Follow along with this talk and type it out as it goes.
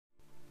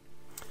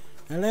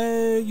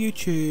Hello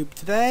YouTube,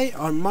 today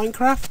on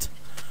Minecraft.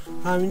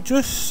 I'm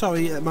just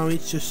sorry at the moment,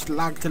 it's just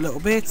lagged a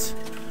little bit.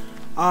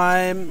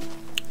 I'm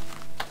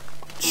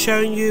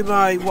showing you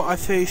what I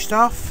finished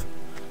off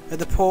at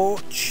the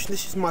porch.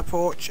 This is my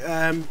porch,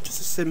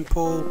 just a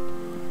simple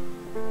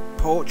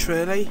porch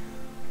really.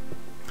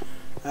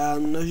 I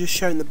was just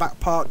showing the back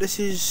part. This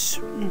is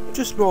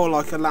just more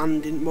like a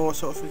landing, more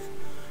sort of a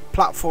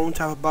platform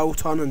to have a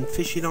boat on and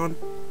fishing on.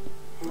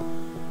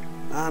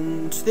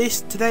 And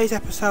today's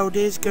episode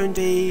is going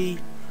to be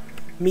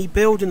me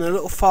building a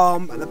little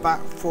farm at the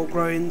back for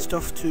growing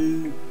stuff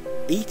to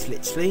eat,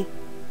 literally.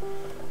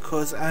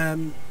 Because if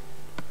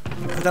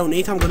I don't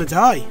eat, I'm going to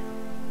die.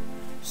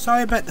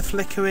 Sorry about the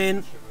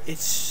flickering.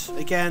 It's,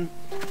 again,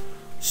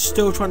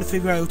 still trying to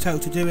figure out how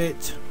to do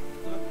it.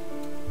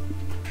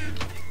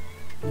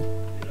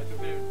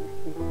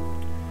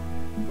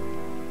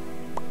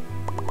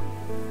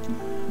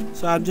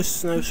 So I'm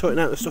just now sorting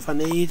out the stuff I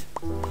need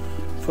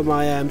for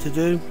my to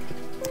do.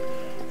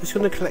 Just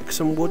going to collect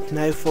some wood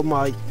now for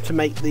to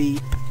make the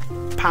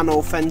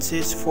panel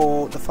fences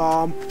for the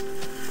farm.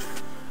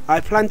 I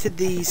planted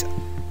these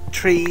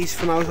trees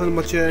when I was on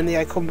my journey.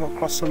 I come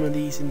across some of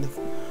these in the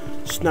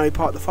snowy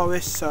part of the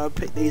forest, so I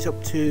picked these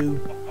up to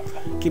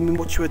give me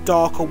much of a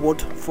darker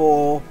wood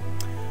for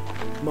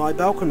my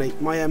balcony,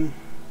 my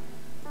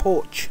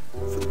porch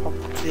for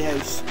the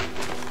house.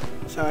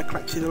 So I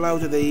collected a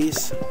load of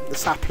these, the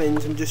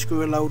saplings, and just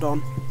grew a load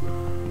on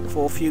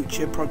for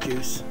future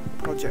projects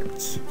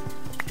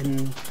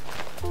in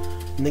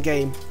the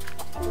game.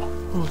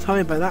 Oh, tell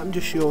me about that, I'm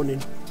just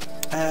yawning.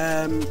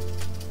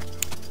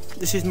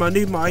 This is my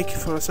new mic,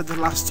 from I said the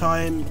last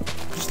time.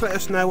 Just let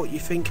us know what you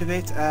think of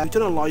it. We've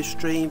done a live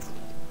stream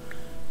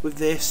with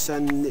this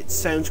and it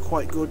sounds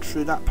quite good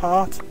through that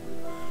part.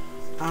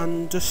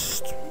 And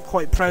just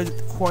quite proud,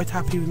 quite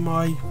happy with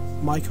my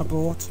mic I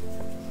bought.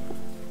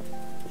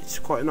 It's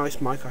quite a nice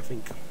mic, I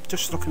think.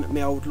 Just looking at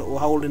my old little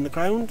hole in the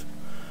ground.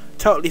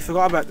 Totally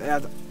forgot about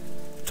that.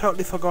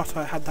 Totally forgot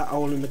I had that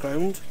hole in the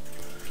ground.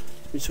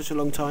 It's been such a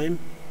long time.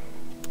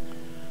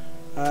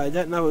 I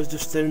don't know, I was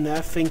just down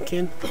there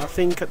thinking. I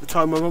think at the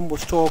time my mum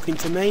was talking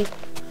to me,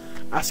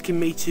 asking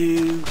me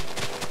to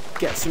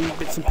get some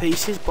bits and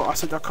pieces, but I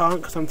said I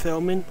can't because I'm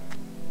filming.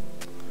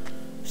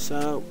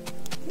 So,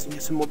 to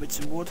get some more bits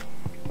of wood.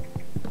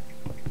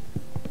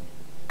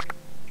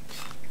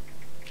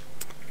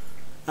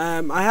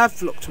 I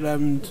have looked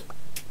around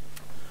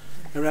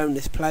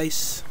this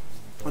place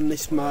on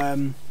this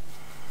on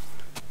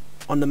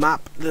the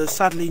map. There's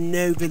sadly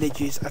no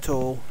villages at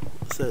all,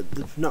 so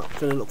they're not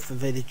going to look for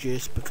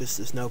villagers because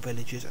there's no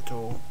villages at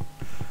all.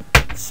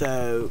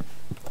 So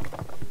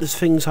there's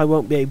things I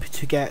won't be able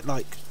to get,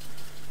 like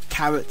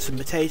carrots and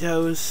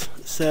potatoes,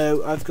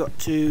 so I've got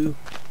to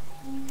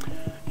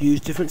use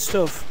different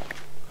stuff.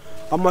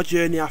 On my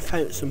journey I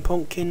found some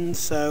pumpkins,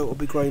 so I'll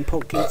be growing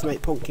pumpkins to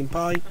make pumpkin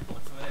pie.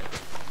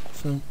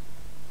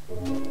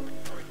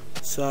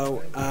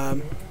 So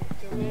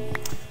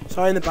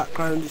sorry, in the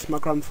background it's my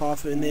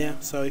grandfather in there,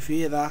 so if you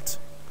hear that,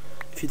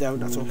 if you don't,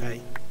 that's okay.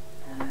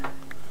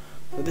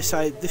 But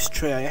this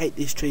tree, I hate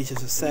these trees, as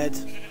I said.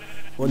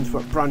 Ones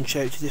that branch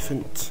out to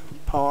different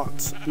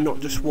parts, not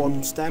just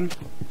one stem.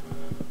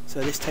 So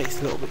this takes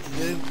a little bit to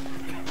do.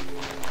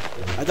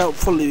 I don't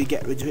fully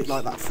get rid of it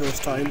like that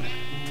first time.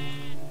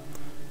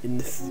 In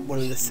one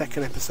of the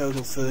second episodes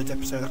or third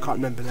episode, I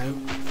can't remember now.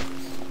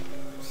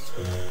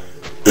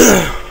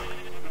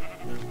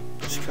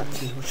 Just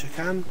collecting as much as I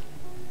can.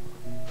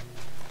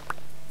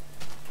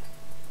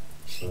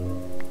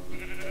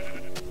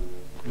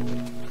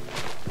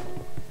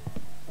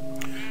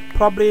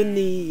 Probably in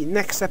the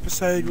next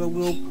episode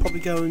we'll probably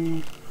go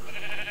and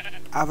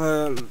have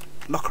a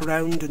look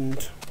around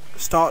and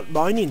start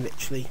mining,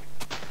 literally.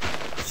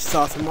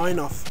 Start a mine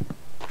off.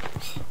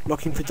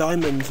 Looking for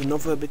diamonds and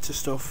other bits of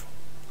stuff.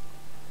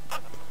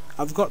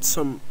 I've got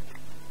some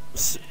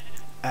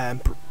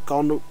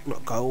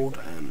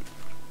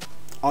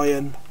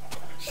iron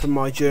from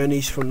my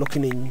journeys from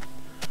looking in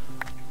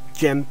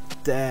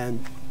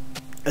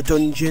a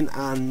dungeon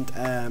and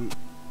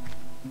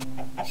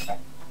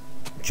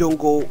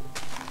jungle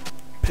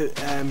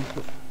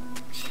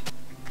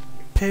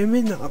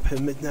pyramid, not a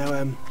pyramid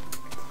now,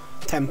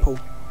 temple.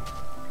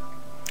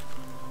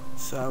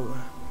 So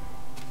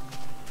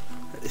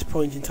at this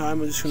point in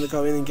time I'm just going to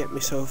go in and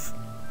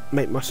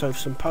make myself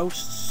some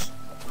posts,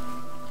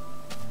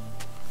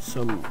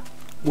 some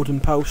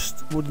wooden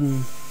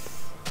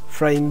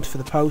frames for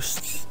the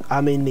posts.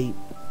 I mean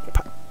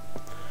I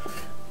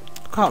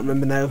can't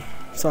remember now,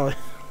 sorry.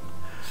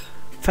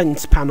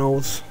 Fence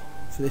panels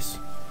for this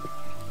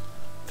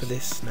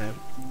now.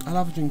 I'll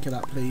have a drink of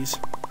that, please.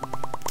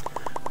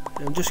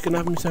 I'm just going to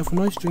have myself a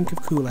nice drink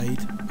of Kool-Aid.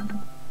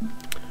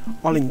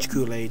 Orange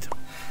Kool-Aid.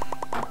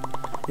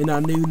 In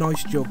our new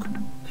nice jug.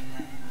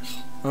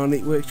 And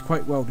it works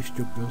quite well, this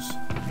jug does.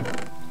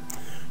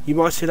 You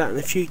might see that in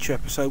a future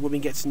episode when we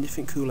get some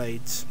different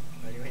Kool-Aids.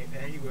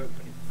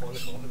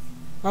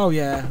 Oh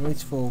yeah, when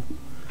it's full.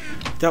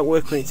 Don't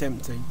work when it's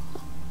empty.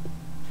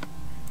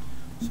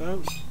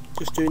 So,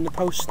 just doing the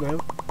posts now.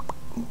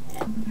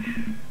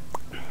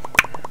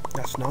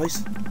 That's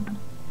nice.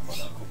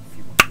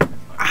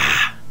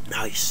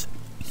 Nice.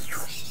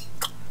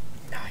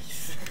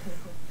 Nice.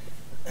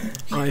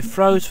 I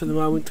froze for the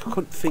moment. I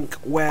couldn't think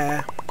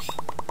what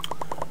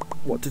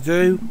to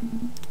do.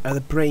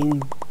 The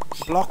brain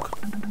block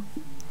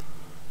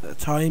at the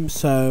time,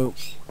 so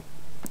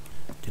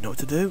didn't know what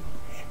to do.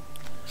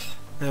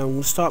 Now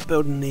we'll start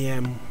building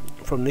the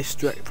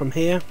from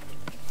here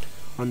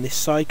on this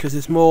side, because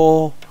there's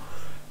more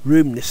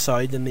room this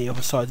side than the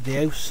other side of the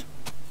house.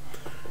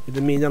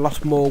 It'll mean a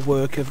lot more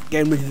work of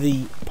getting rid of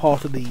the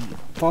part of the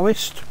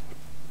forest.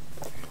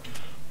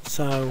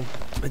 So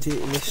I did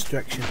it in this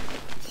direction.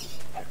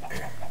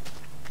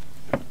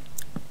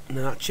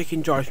 Now that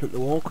chicken drives me up the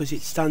wall because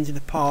it stands in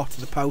a part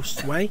of the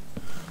post way.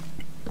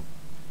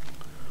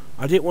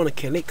 I didn't want to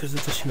kill it because,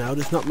 as you know,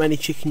 there's not many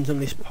chickens on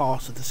this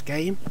part of this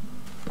game.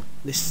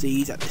 This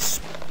seed at this,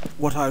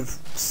 what I've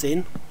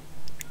seen.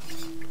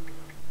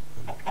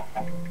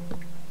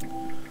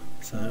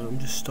 So I'm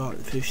just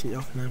finishing it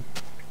off now.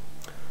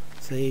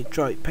 See,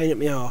 pain up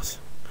my arse.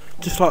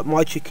 Just like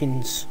my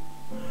chickens.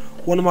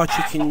 One of my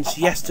chickens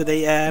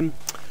yesterday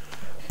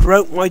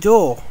broke my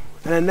door,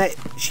 and then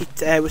she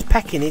was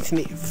pecking it,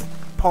 and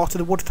part of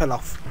the wood fell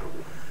off.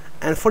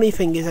 And the funny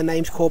thing is, her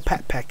name's called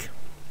Pet Peck.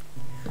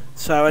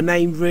 So her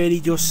name really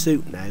does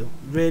suit now,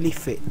 really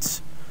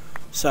fits.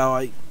 So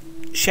I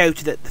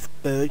shouted at the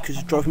bird because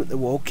it drove him at the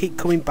wall, keep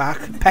coming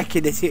back,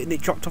 pecking at it, and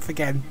it dropped off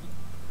again.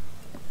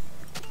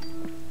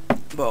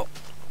 But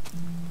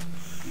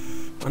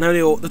I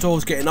know the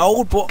door's getting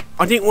old, but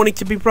I didn't want it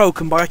to be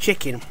broken by a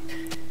chicken.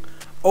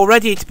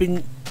 Already it's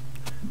been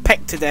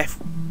pecked to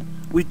death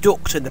with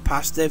ducks in the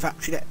past. They've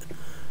actually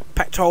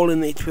pecked a hole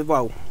in it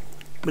with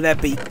their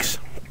beaks.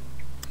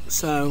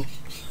 So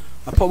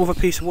I put another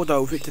piece of wood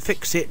over it to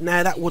fix it.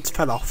 Now that wood's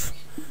fell off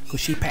because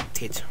she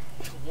pecked it.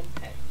 One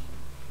peck?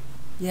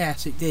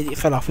 Yes, it did. It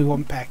fell off with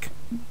one peck.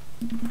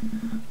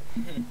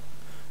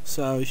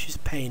 So she's a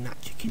pain,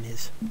 that chicken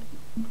is.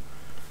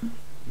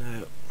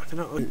 No, I don't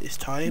know this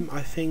time.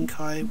 I think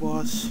that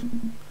was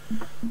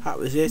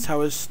it. I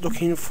was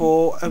looking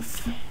for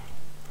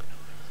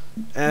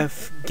a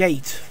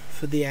gate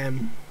for the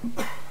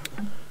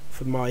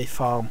for my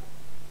farm.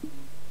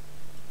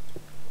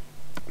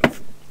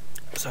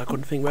 So I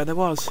couldn't think where there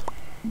was.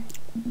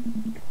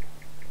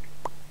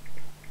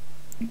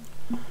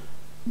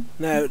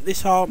 Now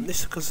this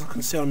because I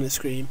can see on the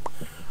screen,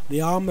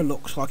 the armour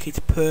looks like it's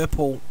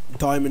purple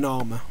diamond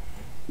armour.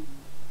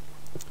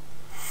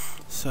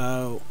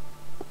 So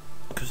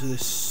because of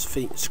this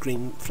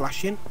screen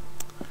flashing.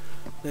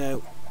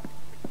 Now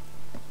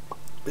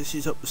this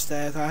is up the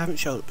stairs. I haven't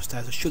showed up the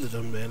stairs. I should have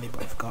done really,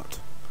 but I forgot.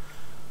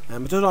 I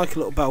do like a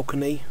little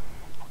balcony,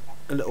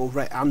 a little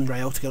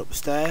handrail to get up the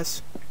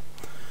stairs,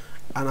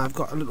 and I've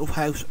got a little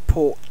house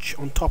porch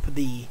on top of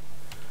the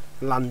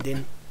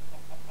landing,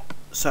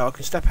 so I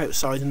can step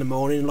outside in the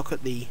morning and look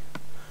at the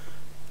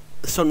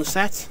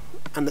sunset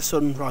and the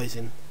sun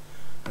rising.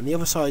 And the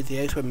other side of the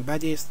house where my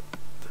bed is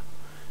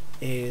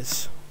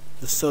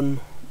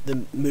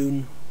the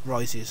moon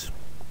rises.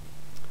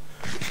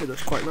 So it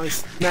looks quite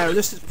nice. Now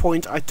this is the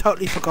point I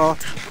totally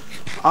forgot.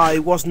 I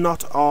was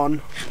not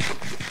on.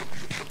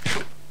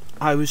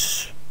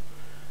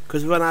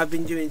 Because when I've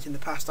been doing it in the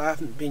past, I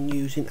haven't been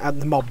adding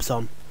the mobs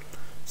on.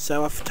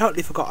 So I've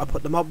totally forgot I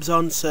put the mobs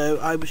on. So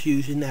I was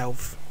using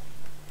Elf.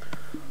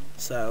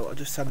 So I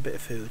just had a bit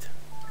of food.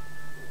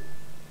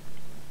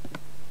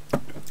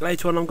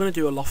 Later on, I'm going to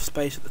do a loft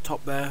space at the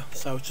top there.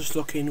 So I was just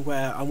looking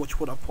how much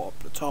wood I put up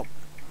at the top.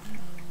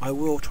 I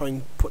will try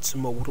and put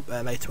some more wood up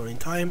there later on in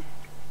time.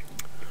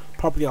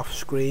 Probably off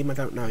screen, I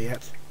don't know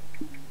yet.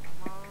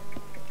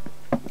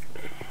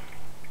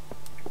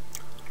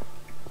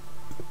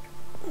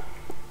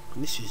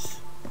 And this is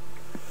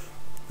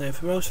now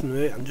for most of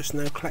it. I'm just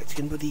now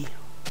collecting bloody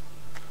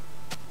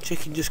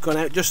chicken just gone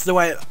out, just the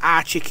way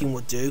our chicken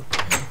would do.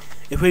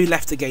 If we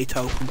left the gate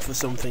open for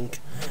something,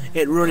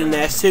 it'd run in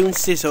there. Soon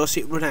sees us,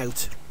 it'd run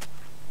out.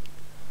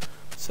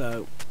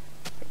 So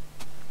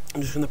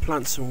I'm just going to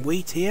plant some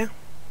wheat here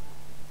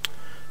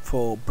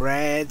for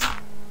bread,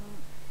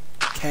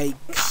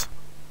 cakes.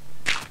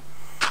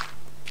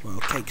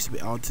 Well, cake's a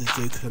bit hard to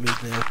do because I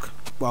need milk.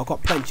 Well, I've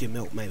got plenty of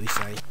milk, maybe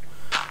say,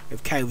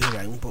 if cows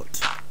around, but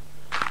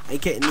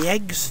getting the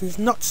eggs is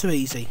not so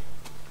easy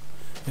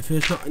if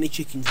there's not any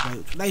chickens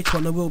about. Later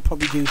on I will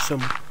probably do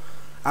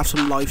have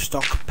some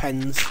livestock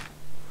pens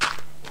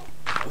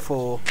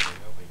for,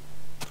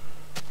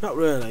 not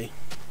really,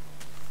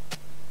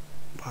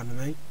 pardon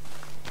me.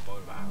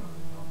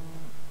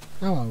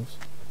 Aloes?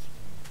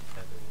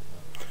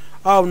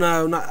 Oh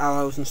no, not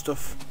aloes and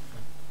stuff.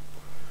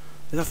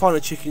 If I find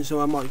a chicken, so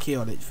I might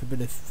kill it for a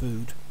bit of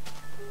food.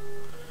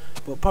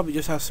 But probably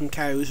just have some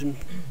cows and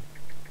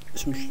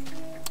some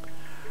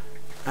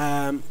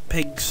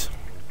pigs.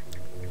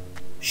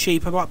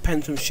 Sheep, I might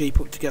pen some sheep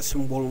up to get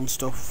some wool and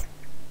stuff.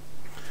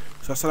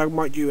 So I said I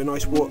might do a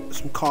nice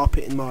some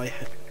carpet in my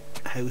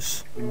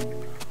house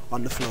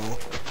on the floor.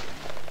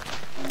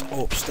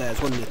 Or upstairs,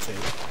 one of the two.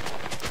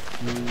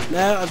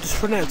 No, I've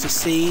just run out of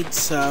seeds,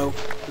 so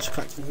just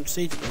collecting some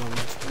seeds at the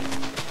moment.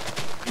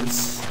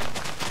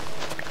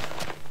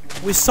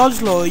 With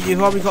Sod's Law,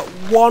 you've only got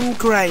one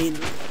grain.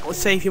 Let's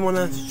say if you're on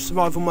a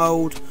survival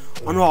mode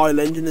on an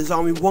island and there's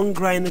only one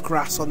grain of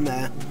grass on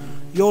there,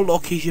 your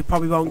luck is you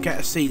probably won't get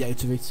a seed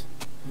out of it.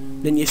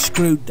 Then you're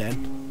screwed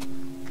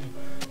then.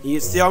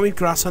 It's the only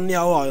grass on the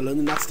whole island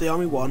and that's the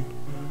only one.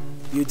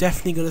 You're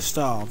definitely going to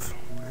starve.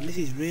 And this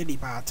is really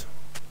bad.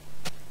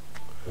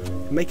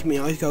 It's making my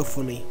eyes go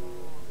funny.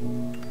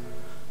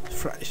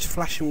 It's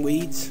flashing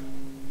weeds.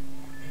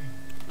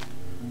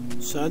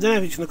 So I don't know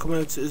if it's going to come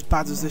out as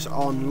bad as this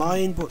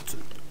online, but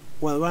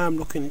well, the way I'm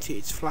looking at it,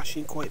 it's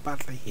flashing quite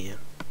badly here.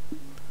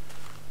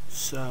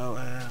 So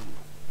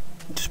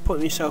just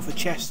putting myself a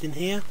chest in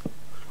here,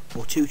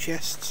 or 2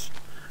 chests,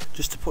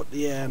 just to put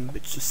the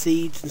bits of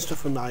seeds and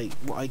stuff and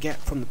what I get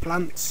from the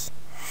plants,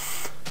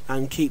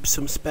 and keep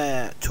some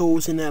spare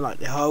tools in there like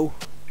the hoe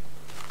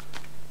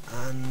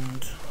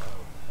and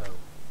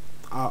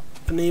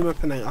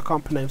Panema. I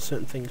can't pronounce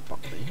certain things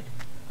properly.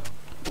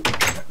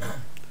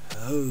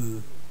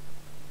 Oh.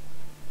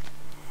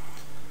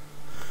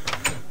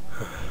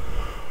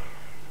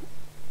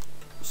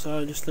 So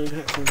I'm just looking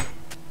at some,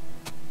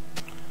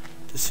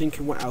 just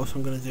thinking what else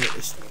I'm going to do at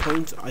this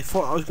point. I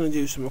thought I was going to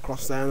do some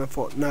across there, and I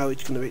thought no,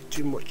 it's going to be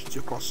too much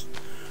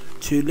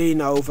to lean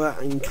over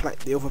and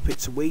collect the other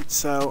bits of wheat.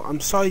 So I'm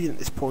siding at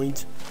this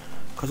point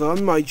because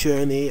on my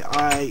journey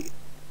I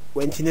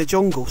went in the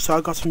jungle, so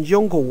I got some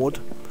jungle wood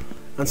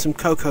and some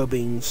cocoa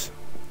beans.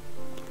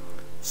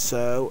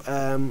 So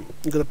I'm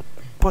going to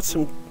put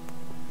some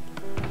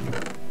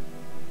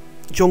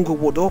jungle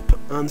wood up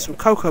and some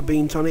cocoa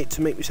beans on it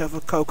to make myself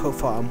a cocoa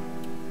farm.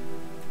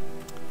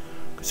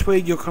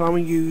 Because you can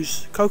only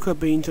use cocoa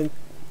beans and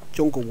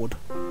jungle wood.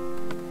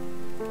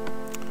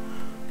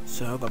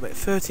 So I've got about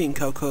 13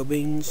 cocoa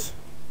beans.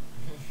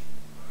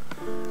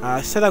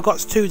 I said I got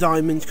 2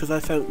 diamonds because I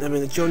found them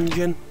in a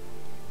dungeon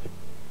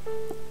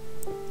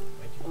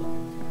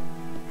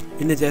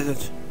in the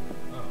desert.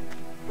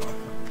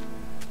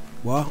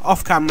 What?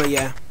 Off camera,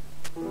 yeah.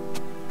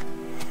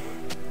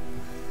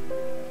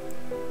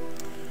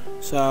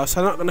 So I'm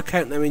not going to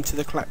count them into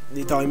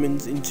the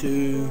diamonds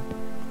into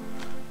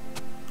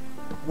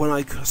when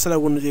I said I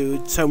want to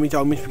do so many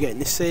diamonds for getting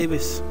this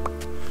service.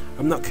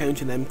 I'm not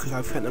counting them because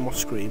I've kept them off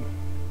screen.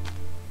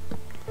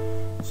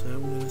 So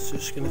I'm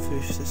just going to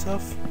finish this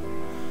off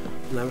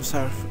and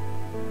have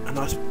a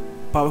nice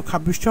bar of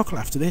Cadbury's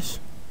chocolate after this.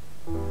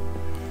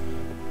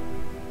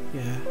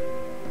 Yeah.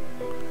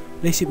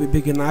 At least it'll be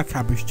bigger than our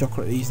Cadbury's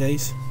chocolate these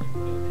days.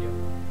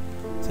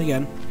 Say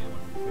again.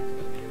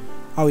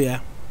 Oh yeah.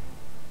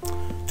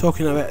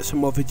 Talking about some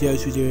more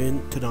videos we're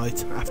doing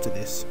tonight after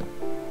this,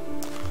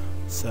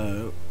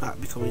 so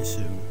that'll be coming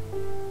soon.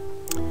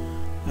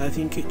 I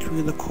think we're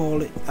going to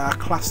call it our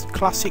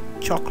classic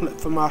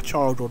chocolate from our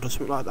childhood or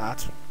something like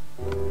that.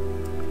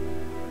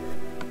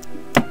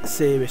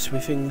 Series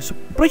with things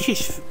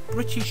British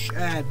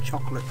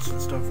chocolates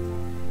and stuff,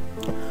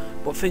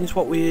 but things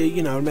what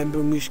we remember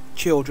when we were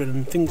children,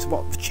 and things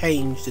what have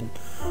changed in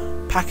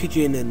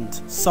packaging and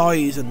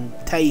size and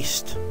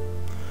taste.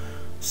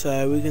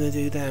 So we're going to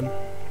do them.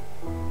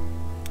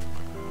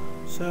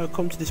 So I've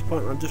come to this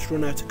point where I've just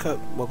run out of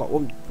well, I've got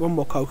one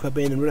more cocoa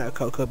bean and run out of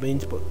cocoa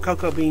beans, but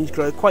cocoa beans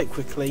grow quite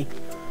quickly,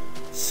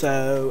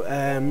 so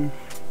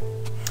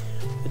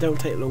they don't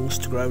take long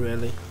to grow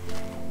really.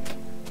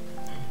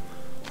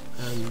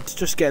 And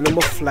just getting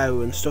enough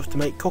flour and stuff to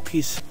make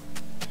cookies.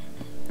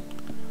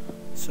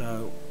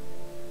 So,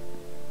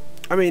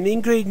 I mean, the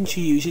ingredients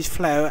you use is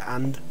flour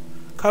and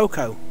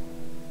cocoa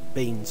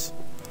beans.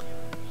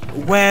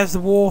 Where's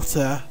the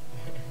water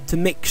to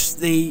mix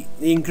the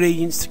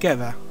ingredients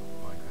together?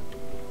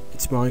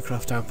 It's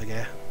Minecraft, don't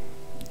forget.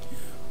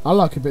 I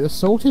like a bit of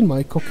salt in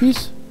my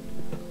cookies.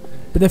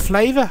 Bit of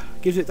flavour.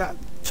 Gives it that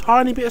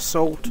tiny bit of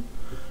salt.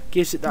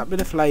 Gives it that bit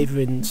of flavour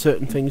in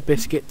certain things,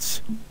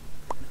 biscuits.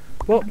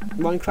 But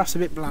Minecraft's a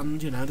bit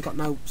bland, they've got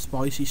no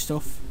spicy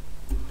stuff.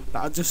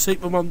 That'd just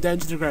suit my mum down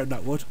to the ground,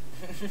 that would.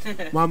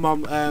 My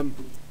mum,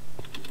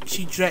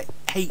 she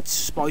hates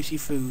spicy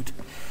food.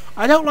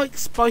 I don't like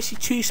spicy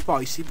too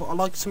spicy, but I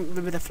like something with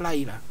a bit of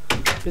flavour.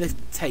 A bit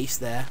of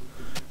taste there.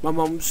 My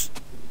mum's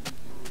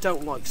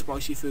don't like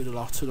spicy food a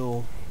lot at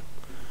all.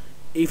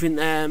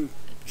 Even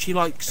she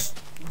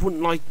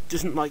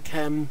doesn't like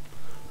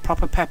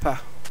proper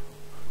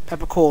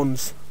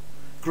peppercorns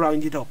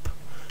grinded up.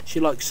 She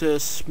likes her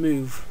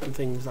smooth and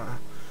things like that.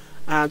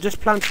 I'm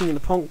just planting the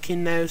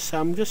pumpkin now, so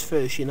I'm just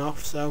finishing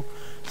off. So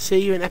see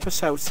you in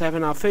episode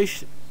 7. I'll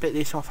finish bit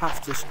this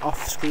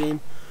off screen.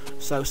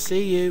 So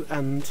see you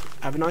and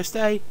have a nice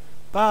day.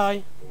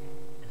 Bye.